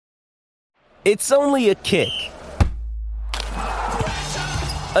It's only a kick,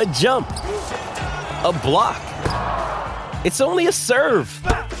 a jump, a block. It's only a serve.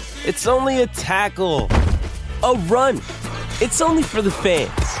 It's only a tackle, a run. It's only for the fans.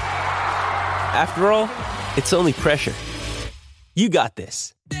 After all, it's only pressure. You got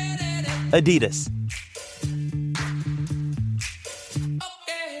this. Adidas.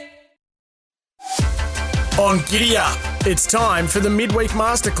 On Giddy Up, it's time for the Midweek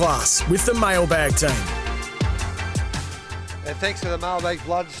Masterclass with the Mailbag team. And thanks for the Mailbag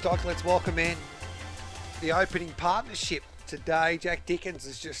Bloodstock. Let's welcome in the opening partnership today. Jack Dickens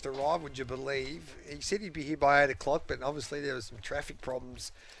has just arrived, would you believe? He said he'd be here by 8 o'clock, but obviously there were some traffic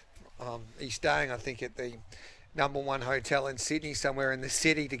problems. He's staying, I think, at the number one hotel in Sydney, somewhere in the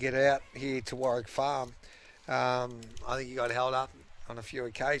city, to get out here to Warwick Farm. I think he got held up on a few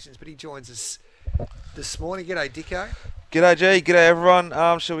occasions, but he joins us this morning. G'day, Dicko. G'day, G. G'day,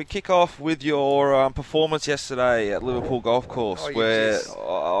 everyone. Shall we kick off with your performance yesterday at Liverpool Golf Course, where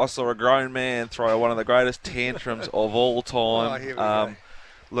I saw a grown man throw one of the greatest tantrums of all time. Here we go.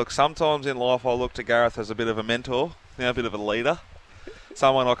 Look, sometimes in life I look to Gareth as a bit of a mentor, a bit of a leader,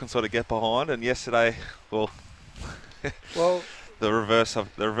 someone I can sort of get behind. And yesterday, well, the reverse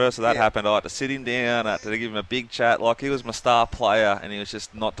of that happened. I had to sit him down, I had to give him a big chat. Like, he was my star player, and he was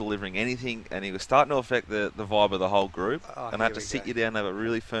just not delivering anything, and he was starting to affect the vibe of the whole group. And I had to sit you down and have a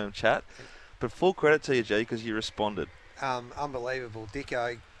really firm chat. But full credit to you, G, because you responded. Unbelievable.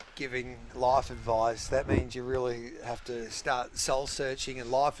 Dicko giving life advice. That means you really have to start soul searching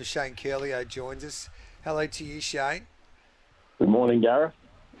in life. As Shane Curlio joins us. Hello to you, Shane. Good morning, Gareth.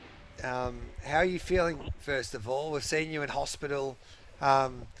 How are you feeling, first of all? We've seen you in hospital.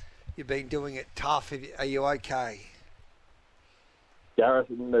 You've been doing it tough. Are you okay? Gareth,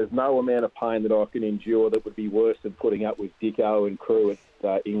 there's no amount of pain that I can endure that would be worse than putting up with Dicko and crew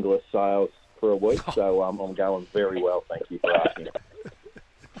at Inglis Sales for a week. So I'm going very well. Thank you for asking.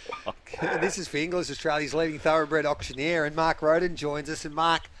 This is for Inglis, Australia's leading thoroughbred auctioneer, and Mark Roden joins us. And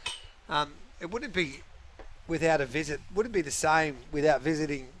Mark, it wouldn't be without a visit. Would it be the same without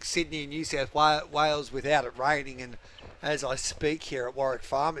visiting Sydney and New South Wales without it raining? And as I speak here at Warwick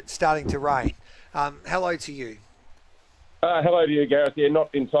Farm, it's starting to rain. Hello to you. Hello to you, Gareth. Yeah, not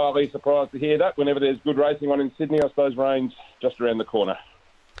entirely surprised to hear that. Whenever there's good racing on in Sydney, I suppose rain's just around the corner.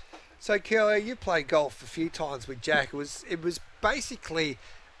 So, Curly, you played golf a few times with Jack. It was basically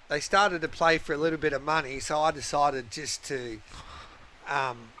they started to play for a little bit of money, so I decided just to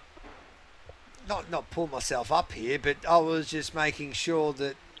not pull myself up here, but I was just making sure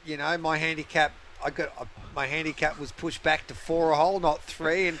that, my handicap was pushed back to 4 a hole, not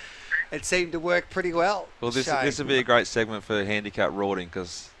 3, and it seemed to work pretty well. Well, this would be a great segment for handicap rorting,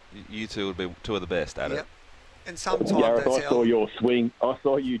 because you two would be two of the best at it. And sometimes Gareth, I saw your swing. I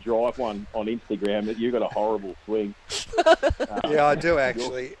saw you drive one on Instagram that you got a horrible swing. Yeah, I do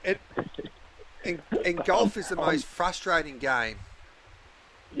actually. And golf is the most frustrating game.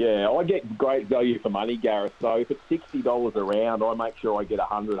 Yeah, I get great value for money, Gareth. So if it's $60 a round, I make sure I get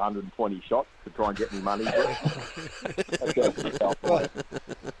 100, 120 shots to try and get me money. Well,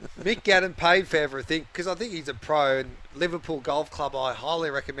 Mick Gadden paid for everything because I think he's a pro. And Liverpool Golf Club, I highly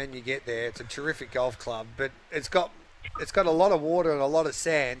recommend you get there. It's a terrific golf club, but it's got a lot of water and a lot of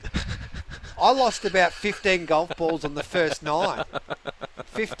sand. I lost about 15 golf balls on the first 9.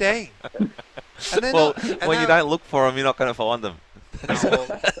 15. And when you don't look for them, you're not going to find them.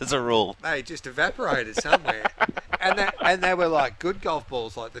 As a rule. They just evaporated somewhere. And they were like good golf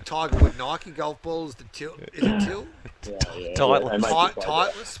balls, like the Tiger Wood Nike golf balls, the Tilt. Is it Tilt? Yeah.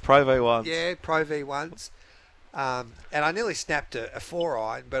 Titleist. Pro V1s. Yeah, Pro V1s. And I nearly snapped a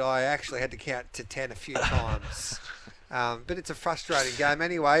 4-iron, but I actually had to count to 10 a few times. But it's a frustrating game.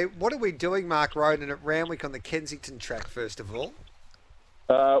 Anyway, what are we doing, Mark Roden, at Randwick on the Kensington track, first of all?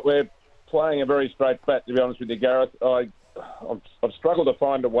 We're playing a very straight bat, to be honest with you, Gareth. I've struggled to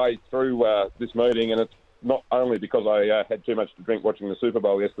find a way through this meeting, and it's not only because I had too much to drink watching the Super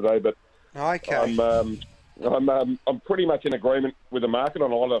Bowl yesterday, but okay. I'm pretty much in agreement with the market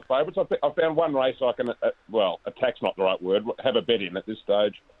on a lot of the favourites. I found one race I can, attack's not the right word, have a bet in at this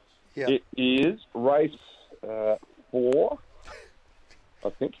stage. Yep. It is race 4, I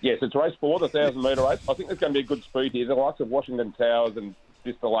think. Yes, it's race 4, the 1,000-metre race. I think there's going to be a good speed here. The likes of Washington Towers and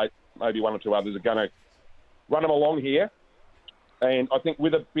Distillate, maybe one or two others, are going to run them along here. And I think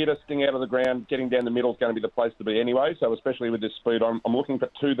with a bit of sting out of the ground, getting down the middle is going to be the place to be anyway. So especially with this speed, I'm looking for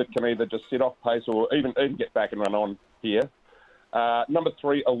 2 that can either just sit off pace or even get back and run on here. Number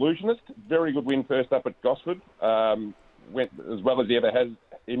 3, Illusionist. Very good win first up at Gosford. Went as well as he ever has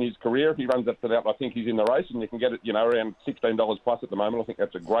in his career. If he runs up to that, I think he's in the race, and you can get it, around $16 plus at the moment. I think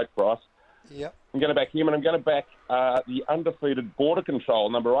that's a great price. Yep. I'm going to back him, and I'm going to back the undefeated Border Control,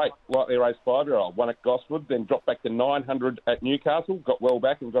 number 8, lightly raced 5-year-old. Won at Gosford, then dropped back to 900 at Newcastle, got well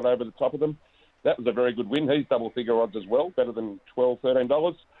back and got over the top of them. That was a very good win. He's double-figure odds as well, better than $12,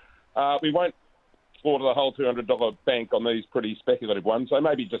 $13. We won't slaughter the whole $200 bank on these pretty speculative ones, so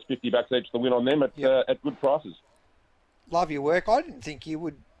maybe just $50 each to win on them at good prices. Love your work. I didn't think you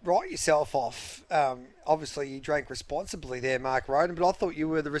would write yourself off. Obviously, you drank responsibly there, Mark Roden, but I thought you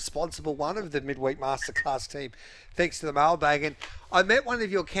were the responsible one of the midweek masterclass team, thanks to the mailbag. And I met one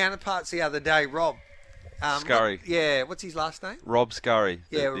of your counterparts the other day, Rob. Scurry. What's his last name? Rob Scurry.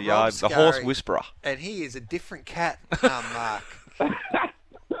 Rob Scurry. The horse whisperer. And he is a different cat, Mark.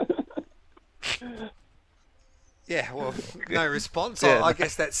 Yeah, well, no response. Yeah. I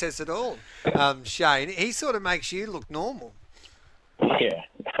guess that says it all. Shane, he sort of makes you look normal. Yeah.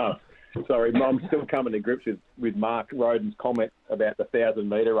 Sorry, I'm still coming to grips with Mark Roden's comment about the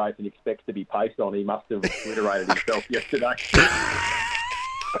 1,000-metre race and expects to be paced on. He must have obliterated himself yesterday.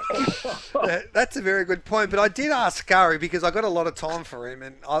 That's a very good point. But I did ask Scurry because I got a lot of time for him,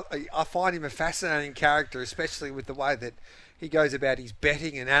 and I find him a fascinating character, especially with the way that he goes about his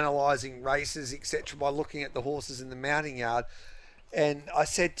betting and analysing races, etc., by looking at the horses in the mounting yard. And I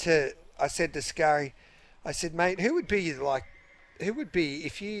said to Scurry, I said, mate, who would be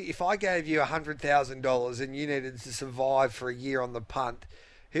if I gave you $100,000 and you needed to survive for a year on the punt,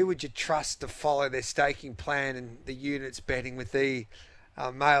 who would you trust to follow their staking plan and the units betting with the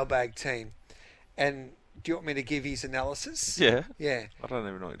mailbag team? And do you want me to give his analysis? Yeah. Yeah. I don't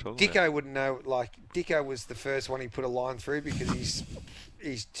even know what you're talking Dicko wouldn't know. Like, Dicko was the first one he put a line through because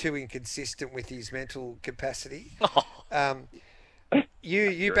he's too inconsistent with his mental capacity.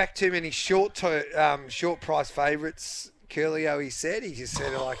 You back too many short price favourites, Curlio. He said. He just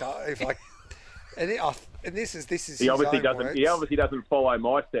said like, and this is. He obviously his own doesn't. words. He obviously doesn't follow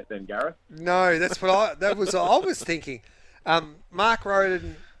my step, then, Gareth. No, that's what I was thinking. Mark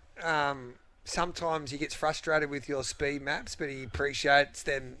Roden. Sometimes he gets frustrated with your speed maps, but he appreciates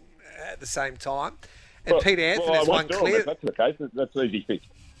them at the same time. And Peter Anthony has one clear. If that's the case. That's easy fix.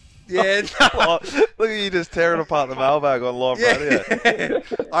 Yeah, Look at you just tearing apart the mailbag on live radio.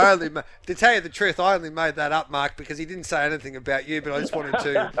 To tell you the truth, I only made that up, Mark, because he didn't say anything about you, but I just wanted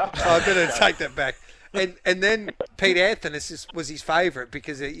to. So I better take that back. And then Pete Anthony was his favourite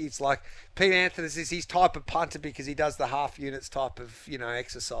because it's like Pete Anthony is his type of punter because he does the half units type of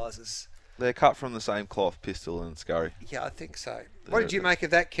exercises. They're cut from the same cloth, Pistol and Scurry. Yeah, I think so. What did you make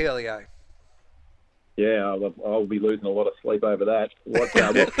of that, Curlio? Yeah, I'll be losing a lot of sleep over that. What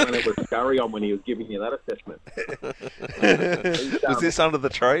planet was Scurry on when he was giving you that assessment? Was this under the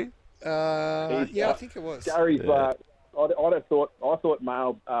tree? I think it was. Scurry's. I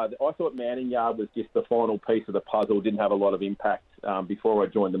thought Manning Yard was just the final piece of the puzzle. Didn't have a lot of impact before I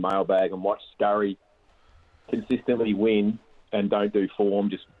joined the mailbag and watched Scurry consistently win and don't do form.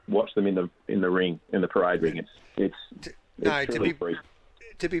 Just watch them in the ring, in the parade ring. It's really brief.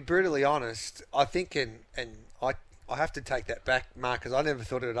 To be brutally honest, I think, and I have to take that back, Mark, because I never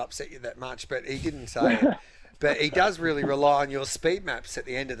thought it would upset you that much, but he didn't say it. But he does really rely on your speed maps at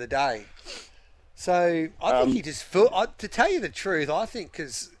the end of the day. So I think he just to tell you the truth, I think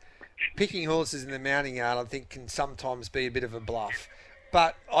because picking horses in the mounting yard, I think can sometimes be a bit of a bluff.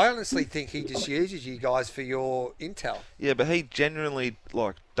 But I honestly think he just uses you guys for your intel. Yeah, but he genuinely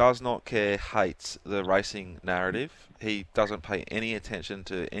does not care, hates the racing narrative. He doesn't pay any attention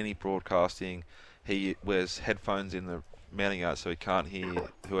to any broadcasting. He wears headphones in the mounting yard so he can't hear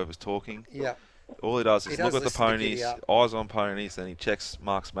whoever's talking. Yeah. All he does is look at the listen to ponies, eyes on ponies, then he checks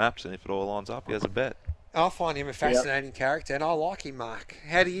Mark's maps, and if it all lines up, he has a bet. I find him a fascinating character, and I like him, Mark.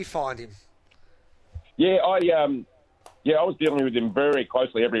 How do you find him? Yeah, I was dealing with him very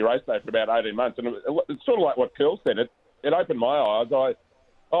closely every race day for about 18 months, and it's sort of like what Curl said. It opened my eyes. I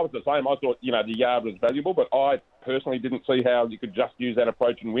was the same. I thought, the yard was valuable, but I personally didn't see how you could just use that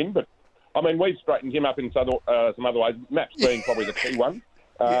approach and win. But, I mean, we've straightened him up in some other ways, maps being probably the key one.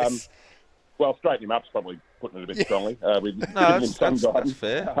 Yes. Well, straighten him up's probably putting it a bit strongly. That's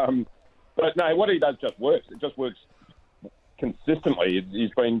fair. But, no, what he does just works. It just works consistently.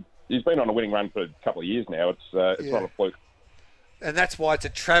 He's been on a winning run for a couple of years now. It's not a fluke. And that's why it's a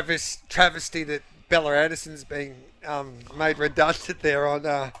travesty that Bella Anderson's being made redundant there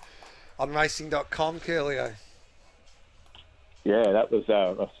on racing.com, Curlio. Yeah, that was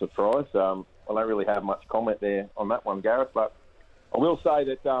a surprise. I don't really have much comment there on that one, Gareth, but I will say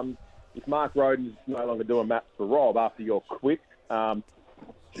that if Mark Roden's no longer doing maps for Rob after your quit,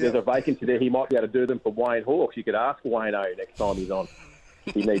 there's a vacancy there. He might be able to do them for Wayne Hawkes. You could ask Wayne O next time he's on.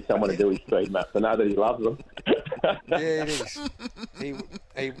 He needs someone to do his speed maps. I know that he loves them. Yeah, it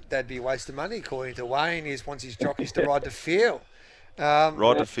is. That'd be a waste of money, according to Wayne. He wants his jockeys to ride the field.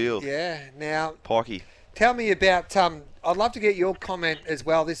 Ride the field. Yeah. Now, Pikey. tell me about. I'd love to get your comment as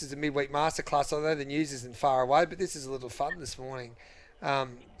well. This is a midweek masterclass. I know the news isn't far away, but this is a little fun this morning,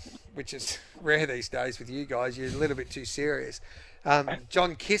 which is rare these days with you guys. You're a little bit too serious.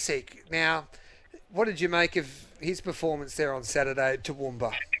 John Kissick. Now, what did you make of his performance there on Saturday at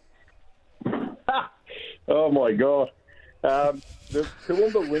Toowoomba? Oh, my God. The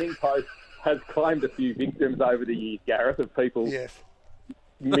Toowoomba winning post has claimed a few victims over the years, Gareth, of people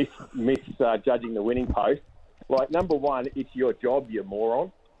misjudging the winning post. Like, number one, it's your job, you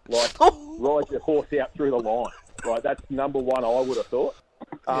moron. Like, ride your horse out through the line. Like, that's number one I would have thought.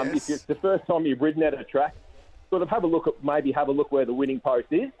 If it's the first time you've ridden at a track, sort of have a look where the winning post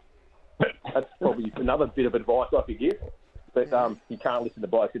is. That's probably another bit of advice I could give. But you can't listen to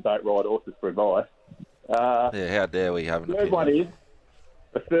blokes who don't ride horses for advice. How dare we have an opinion?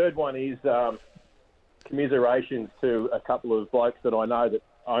 The third one is commiserations to a couple of blokes that I know that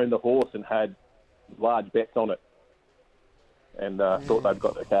own the horse and had large bets on it and thought they'd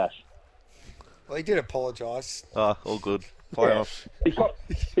got the cash. Well, he did apologise. Oh, all good. Play off. He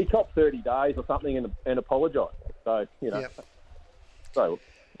copped 30 days or something and apologised. So, So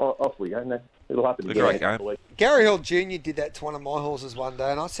off we go. No, it'll happen again. Gary Hill Jr. did that to one of my horses one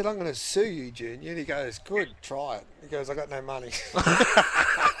day, and I said, I'm going to sue you, Junior. And he goes, good, try it. He goes, I got no money.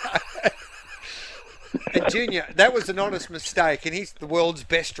 And Junior, that was an honest mistake, and he's the world's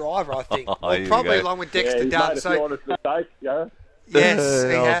best driver, I think. Well, probably along with Dexter Dunn. He's made a few honest mistakes, yeah. Yes,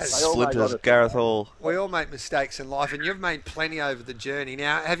 he has. Splinters, Gareth Hall. We all make mistakes in life, and you've made plenty over the journey.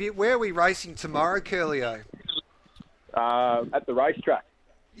 Now, where are we racing tomorrow, Curlio? At the racetrack.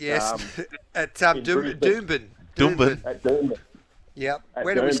 Yes, at Doomben. Doomben. At Doomben. Yep.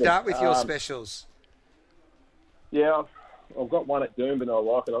 Where do we start with your specials? Yeah, I've got one at Doomben I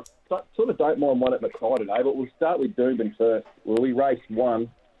like, and I sort of don't mind one at Mackay today, but we'll start with Doomben first. We race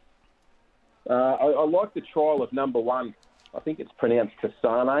one. I like the trial of number one. I think it's pronounced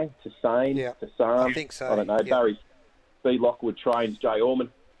Tassane. I think so. I don't know. Yep. Barry B. Lockwood trains Jay Orman.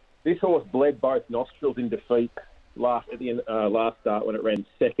 This horse bled both nostrils in defeat last start when it ran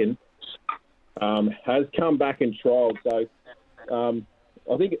second. Has come back and trialled. So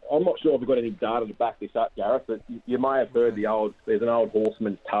I think I'm not sure if we've got any data to back this up, Gareth, but you may have heard there's an old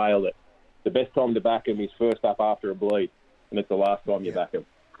horseman's tale that the best time to back him is first up after a bleed, and it's the last time you back him.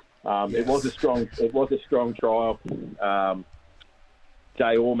 It was a strong trial.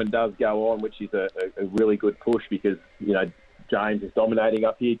 Jay Orman does go on, which is a really good push because James is dominating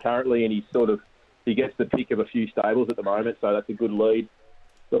up here currently, and he gets the pick of a few stables at the moment, so that's a good lead.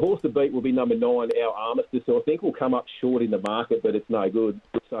 The horse to beat will be number 9, Our Armistice, so I think we'll come up short in the market, but it's no good.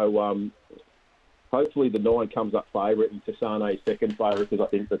 So hopefully the 9 comes up favourite and Tassane second favourite, because I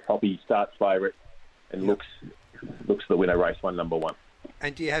think the Toppy starts favourite and looks the winner race 1, number 1.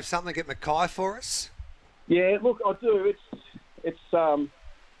 And do you have something at Mackay for us? Yeah, look, I do. It's I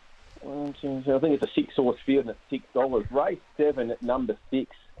think it's a 6-horse field and it's $6. Race 7 at number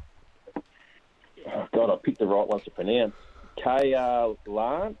 6. Oh, God, I picked the right one to pronounce.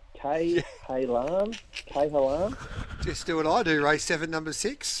 Kayhalan. Just do what I do. Race 7, number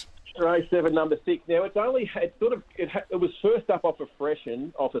 6. Race 7, number 6. Now it was first up off a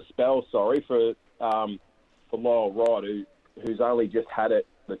spell. For Lyle Wright, who's only just had it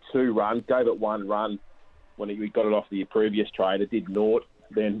the 2 runs, gave it 1 run when he got it off the previous trainer, did naught,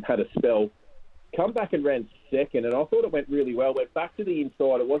 then had a spell. Come back and ran second, and I thought it went really well. Went back to the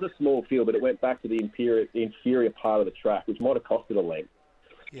inside. It was a small field, but it went back to the inferior part of the track, which might have costed a length.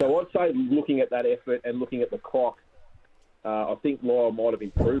 Yeah. So I'd say, looking at that effort and looking at the clock, I think Lyle might have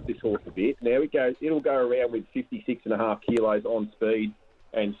improved this horse a bit. Now it'll go around with 56.5 kilos on speed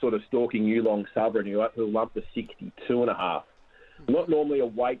and sort of stalking Yulong Sovereign, who'll lump to 62.5. Not normally a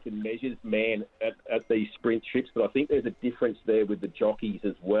weight and measures man at these sprint trips, but I think there's a difference there with the jockeys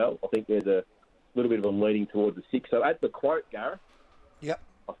as well. I think there's a little bit of a leaning towards the 6. So at the quote, Gareth, yep,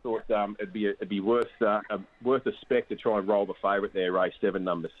 I thought it'd be worth a spec to try and roll the favourite there, race 7,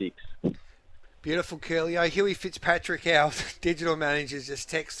 number 6. Beautiful, Curlio. Huey Fitzpatrick, our digital manager, just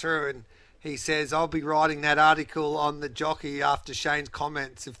texts through and he says, I'll be writing that article on the jockey after Shane's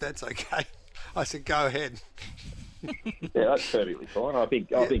comments, if that's okay. I said, go ahead. Yeah, that's perfectly fine. I think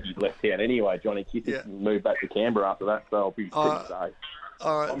he's left town anyway. Johnny Kissick moved back to Canberra after that, so I'll be pretty safe.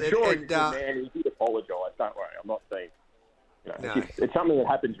 All right, I'm sure he's a good man. He did apologise. Don't worry. I'm not saying. It's something that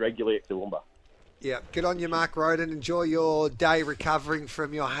happens regularly at Toowoomba. Yeah, good on you, Mark Roden. Enjoy your day recovering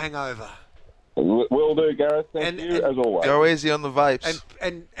from your hangover. Will do, Gareth. Thank you, as always. Go easy on the vapes.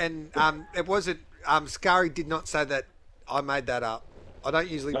 And it wasn't Scurry did not say that. I made that up. I don't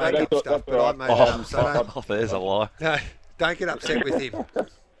usually No, make that's up all- stuff, that's but all I right. made it up. So Oh, there's a lie. don't get upset with him.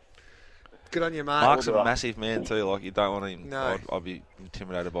 Good on you, mate. Mark's a right. massive man too. Like, you don't want him. No. I'd be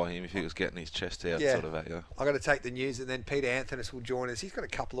intimidated by him if he was getting his chest out Yeah. sort of at you. I've got to take the news, and then Peter Anthony will join us. He's got a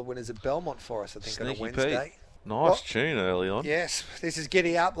couple of winners at Belmont for us, I think, on a Sneaky Wednesday. Pete. Nice Well- tune early on. Yes, this is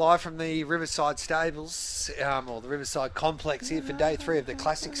Giddy Up live from the Riverside Stables, or the Riverside Complex here for day 3 of the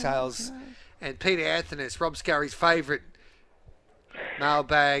Classic Sales. And Peter Anthony, Rob Scurry's favourite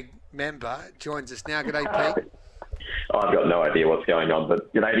mailbag member, joins us now. G'day, Pete. I've got no idea what's going on,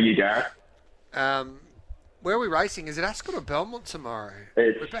 but g'day to you, Gareth. Where are we racing? Is it Ascot or Belmont tomorrow?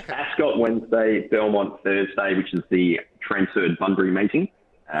 It's Rebecca. Ascot Wednesday, Belmont Thursday, which is the Transferred Bunbury meeting.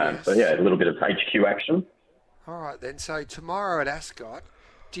 Yes. So, yeah, a little bit of HQ action. All right, then. So tomorrow at Ascot,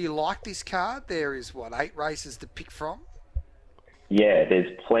 do you like this card? There is, 8 races to pick from? Yeah, there's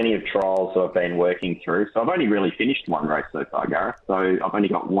plenty of trials that I've been working through. So I've only really finished one race so far, Gareth. So I've only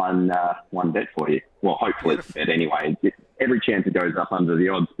got one bet for you. Well, hopefully it's a bet anyway. Every chance it goes up under the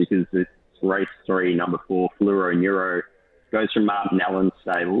odds because it's race 3, number 4, Fluoro Neuro. Goes from Martin Allen's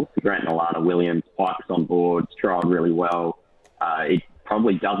stables to Grant and Alana Williams. Pike's on board. It's trialled really well. It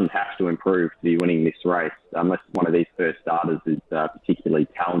probably doesn't have to improve to be winning this race unless one of these first starters is particularly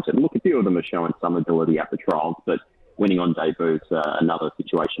talented. Look, a few of them are showing some ability at the trials, but winning on debut is another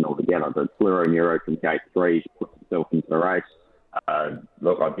situation altogether. But Fluoro Neuro from gate 3 puts himself into the race.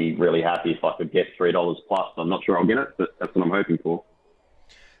 Look, I'd be really happy if I could get $3 plus. I'm not sure I'll get it, but that's what I'm hoping for.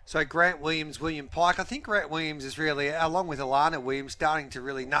 So Grant Williams, William Pike. I think Grant Williams is really, along with Alana Williams, starting to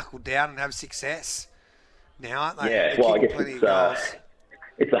really knuckle down and have success now, aren't they? Yeah, They're well, I kicking guess plenty of goals.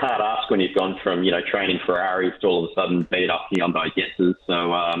 it's a hard ask when you've gone from, training Ferraris to all of a sudden beat up Hyundai guesses.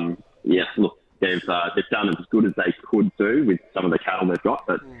 So, yes, look, they've done as good as they could do with some of the cattle they've got,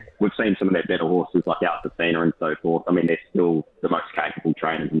 but we've seen some of their better horses like Alpacina and so forth. I mean, they're still the most capable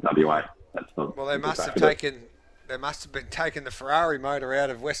trainers in WA. Well, they must have been taking the Ferrari motor out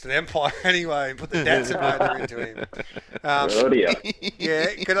of Western Empire anyway and put the Datsun motor into him. Oh dear.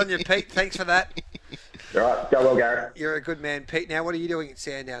 Yeah, good on you, Pete. Thanks for that. All right, go well, Gareth. You're a good man, Pete. Now, what are you doing at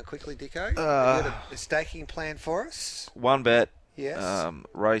Sandown quickly, Dicko? Have you got a staking plan for us? One bet. Yes.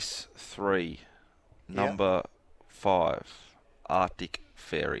 Race 3, number 5, Arctic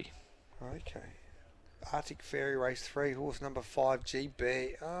Fairy. Okay. Arctic Fairy, race 3, horse number 5,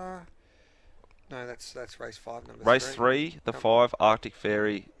 GB. No, that's race 5, number 3. Race 3, the 5, Arctic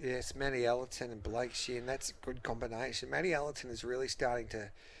Fairy. Yes, Matty Allerton and Blake Sheehan. That's a good combination. Matty Allerton is really starting to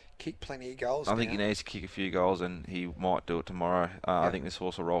kick plenty of goals I think now. he needs to kick a few goals, and he might do it tomorrow. I think this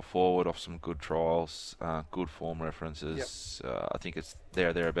horse will roll forward off some good trials, good form references. I think it's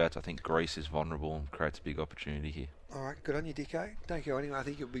thereabouts. I think Greece is vulnerable and creates a big opportunity here. All right, good on you, Dicko. Don't go anywhere. I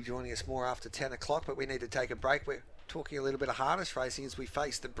think you'll be joining us more after 10 o'clock, but we need to take a break. We're talking a little bit of harness racing as we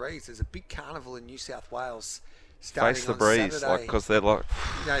face the breeze. There's a big carnival in New South Wales starting Face the on breeze, Saturday. because they're like.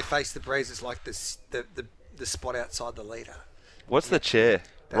 Face the breeze is like the spot outside the leader. What's the chair?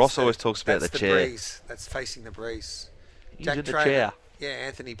 Ross always talks about the chair. Breeze. That's facing the breeze. Into the Trainer. chair. Yeah,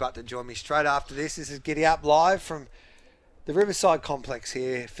 Anthony Butler join me straight after this. This is Giddy Up live from the Riverside Complex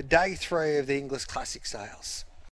here for day 3 of the English Classic Sales.